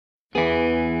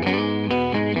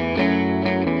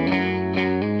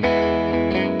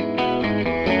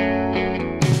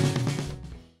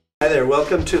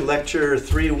Welcome to Lecture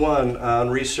 3.1 on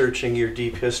Researching Your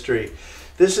Deep History.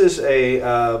 This is a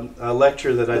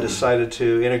lecture that I decided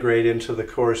to integrate into the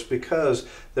course because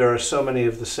there are so many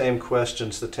of the same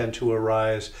questions that tend to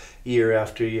arise year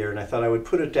after year, and I thought I would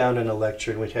put it down in a lecture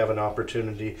and we'd have an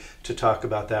opportunity to talk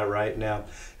about that right now.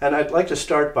 And I'd like to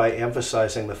start by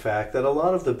emphasizing the fact that a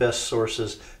lot of the best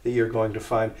sources that you're going to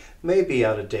find may be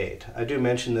out of date. I do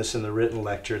mention this in the written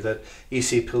lecture that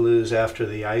E.C. Pelew's After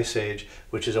the Ice Age,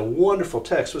 which is a wonderful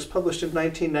text, was published in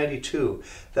 1992.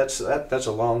 That's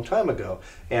a long time ago,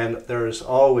 and there is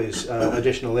always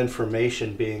additional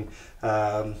information being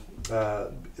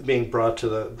brought to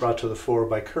the fore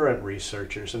by current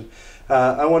researchers. And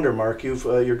I wonder, Mark,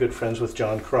 you're good friends with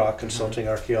John Kroc, consulting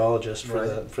archaeologist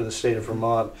for the state of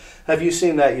Vermont. Have you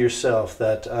seen that yourself?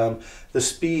 That the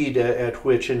speed at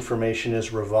which information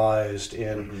is revised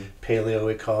in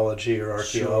paleoecology or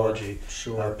archaeology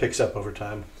picks up over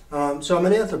time? So I'm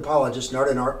an anthropologist, not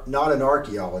an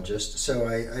archaeologist, so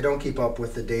I don't keep up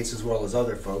with the dates as well as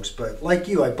other folks. But like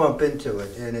you, I bump into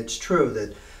it, and it's true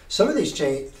that some of these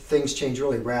things change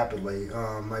really rapidly.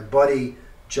 My buddy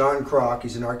John Kroc,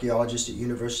 he's an archaeologist at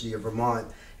University of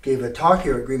Vermont, gave a talk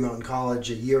here at Green Mountain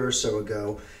College a year or so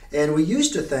ago, and we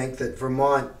used to think that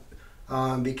Vermont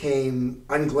became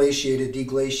unglaciated,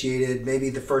 deglaciated, maybe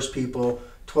the first people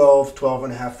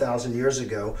 12,500 years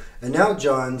ago. And now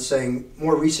John's saying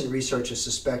more recent research is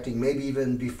suspecting maybe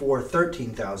even before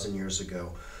 13,000 years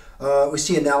ago. We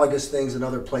see analogous things in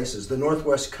other places. The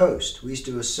Northwest Coast, we used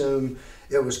to assume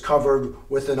it was covered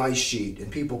with an ice sheet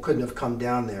and people couldn't have come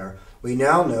down there. We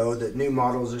now know that new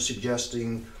models are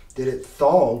suggesting that it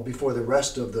thawed before the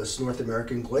rest of this North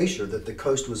American glacier, that the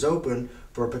coast was open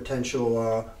for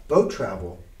potential boat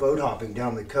travel, boat hopping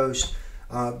down the coast,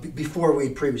 before we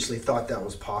previously thought that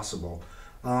was possible.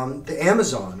 The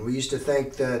Amazon, we used to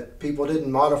think that people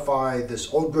didn't modify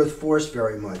this old growth forest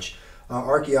very much.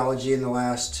 Archaeology in the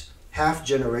last half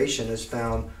generation has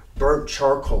found burnt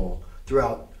charcoal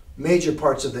throughout major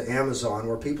parts of the Amazon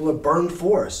where people have burned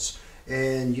forests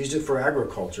and used it for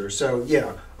agriculture. So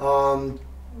yeah,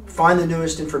 find the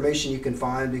newest information you can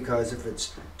find, because if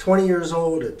it's 20 years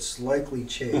old, it's likely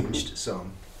changed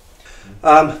some.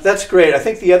 That's great. I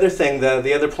think the other thing,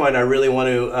 the other point I really want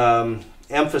to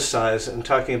emphasize in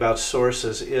talking about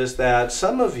sources is that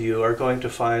some of you are going to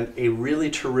find a really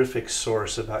terrific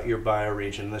source about your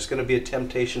bioregion. There's going to be a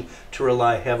temptation to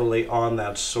rely heavily on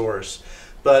that source.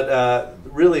 But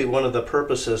really one of the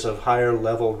purposes of higher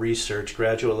level research,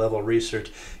 graduate level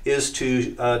research, is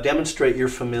to demonstrate your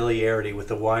familiarity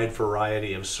with a wide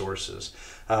variety of sources.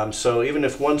 So even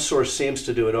if one source seems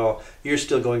to do it all, you're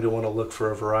still going to want to look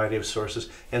for a variety of sources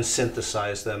and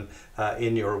synthesize them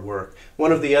in your work.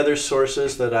 One of the other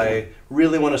sources that I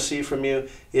really want to see from you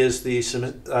is the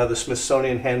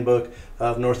Smithsonian Handbook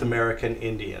of North American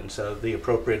Indians, the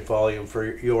appropriate volume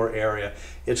for your area.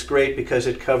 It's great because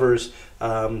it covers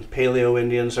Paleo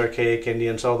Indians, Archaic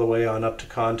Indians, all the way on up to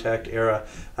contact era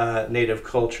native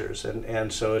cultures.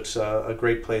 And so it's a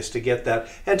great place to get that,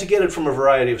 and to get it from a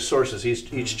variety of sources.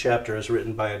 Each chapter is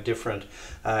written by a different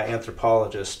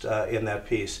anthropologist in that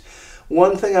piece.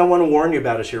 One thing I want to warn you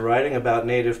about as you're writing about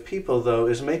Native people, though,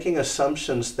 is making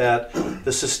assumptions that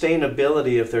the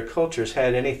sustainability of their cultures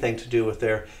had anything to do with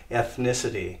their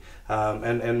ethnicity.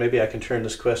 And maybe I can turn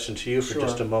this question to you for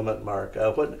just a moment, Mark.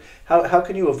 How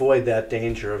can you avoid that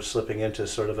danger of slipping into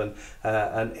sort of an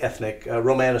ethnic,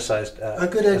 romanticized... a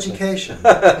good education.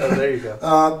 Oh, there you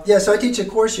go. Yeah, so I teach a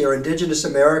course here, Indigenous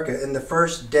America, and the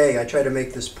first day I try to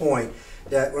make this point,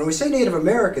 that when we say Native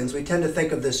Americans, we tend to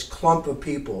think of this clump of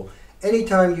people.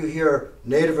 Anytime you hear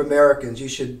Native Americans,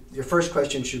 your first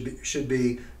question should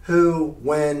be who,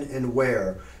 when, and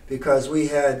where. Because we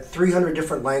had 300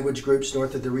 different language groups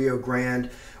north of the Rio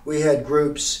Grande. We had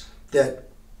groups that,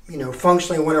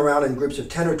 functionally went around in groups of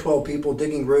 10 or 12 people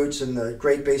digging roots in the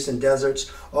Great Basin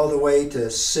deserts, all the way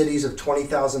to cities of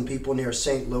 20,000 people near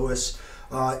St. Louis.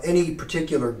 Any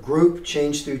particular group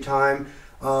changed through time.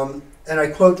 And I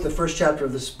quote the first chapter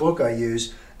of this book I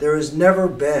use: there has never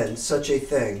been such a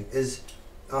thing as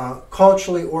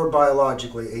culturally or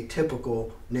biologically a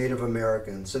typical Native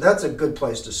American. So that's a good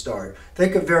place to start.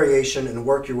 Think of variation and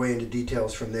work your way into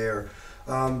details from there.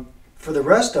 For the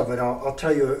rest of it, I'll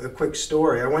tell you a quick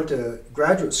story. I went to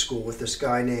graduate school with this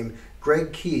guy named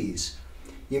Greg Keyes.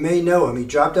 You may know him. He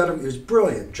was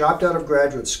brilliant, dropped out of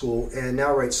graduate school, and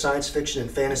now writes science fiction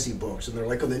and fantasy books, and they're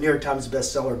like on the New York Times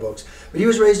bestseller books. But he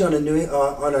was raised on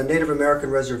a Native American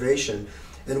reservation,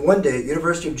 and one day at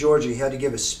University of Georgia, he had to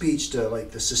give a speech to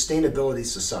the Sustainability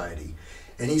Society.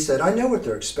 And he said, I know what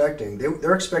they're expecting.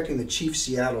 They're expecting the Chief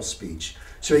Seattle speech.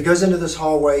 So he goes into this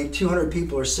hallway, 200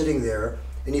 people are sitting there,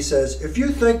 And he says, if you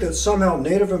think that somehow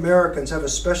Native Americans have a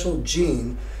special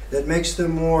gene that makes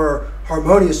them more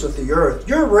harmonious with the earth,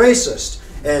 you're racist.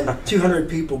 And 200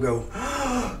 people go,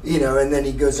 and then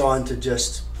he goes on to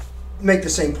just make the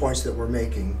same points that we're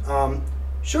making.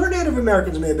 Sure, Native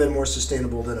Americans may have been more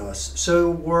sustainable than us.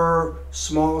 So were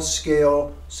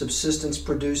small-scale,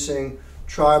 subsistence-producing,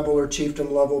 tribal or chiefdom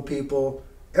level people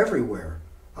everywhere.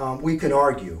 We can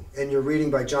argue, and your reading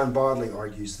by John Bodley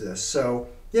argues this. So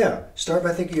yeah, start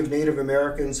by thinking of Native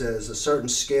Americans as a certain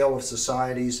scale of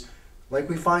societies like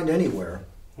we find anywhere.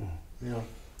 Yeah.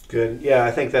 Good. Yeah,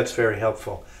 I think that's very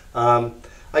helpful. I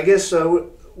guess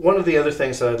one of the other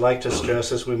things that I'd like to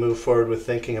stress as we move forward with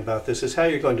thinking about this is how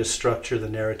you're going to structure the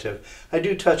narrative. I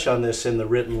do touch on this in the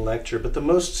written lecture, but the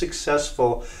most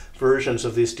successful versions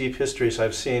of these deep histories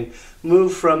I've seen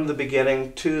move from the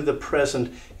beginning to the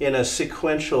present in a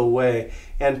sequential way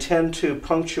and tend to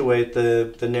punctuate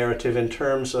the narrative in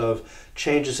terms of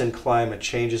changes in climate,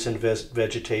 changes in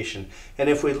vegetation. And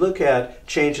if we look at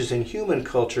changes in human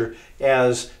culture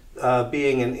as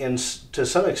being to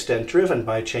some extent driven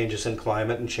by changes in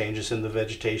climate and changes in the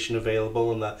vegetation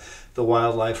available and the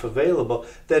wildlife available,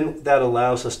 then that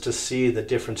allows us to see the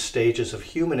different stages of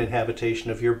human inhabitation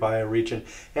of your bioregion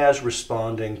as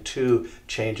responding to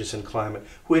changes in climate,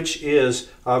 which is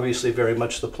obviously very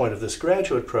much the point of this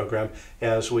graduate program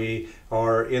as we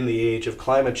are in the age of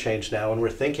climate change now and we're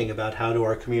thinking about how do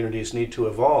our communities need to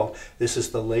evolve. This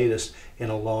is the latest in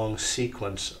a long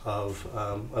sequence of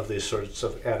these sorts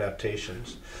of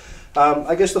adaptations.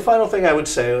 I guess the final thing I would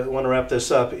say, I want to wrap this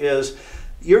up, is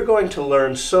you're going to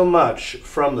learn so much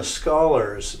from the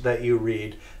scholars that you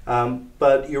read,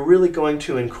 but you're really going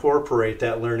to incorporate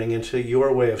that learning into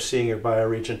your way of seeing your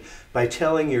bioregion by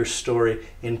telling your story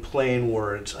in plain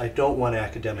words. I don't want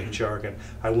academic jargon.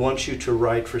 I want you to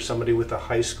write for somebody with a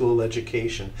high school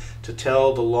education, to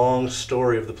tell the long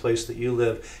story of the place that you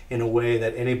live in a way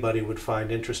that anybody would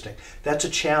find interesting. That's a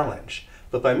challenge.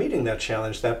 But by meeting that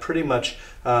challenge, that pretty much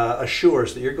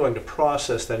assures that you're going to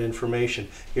process that information.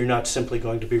 You're not simply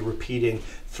going to be repeating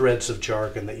threads of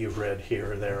jargon that you've read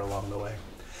here or there along the way.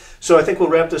 So I think we'll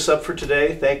wrap this up for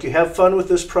today. Thank you. Have fun with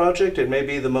this project. It may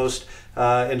be the most,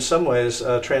 in some ways,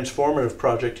 transformative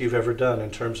project you've ever done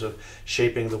in terms of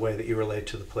shaping the way that you relate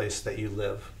to the place that you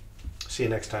live. See you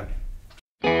next time.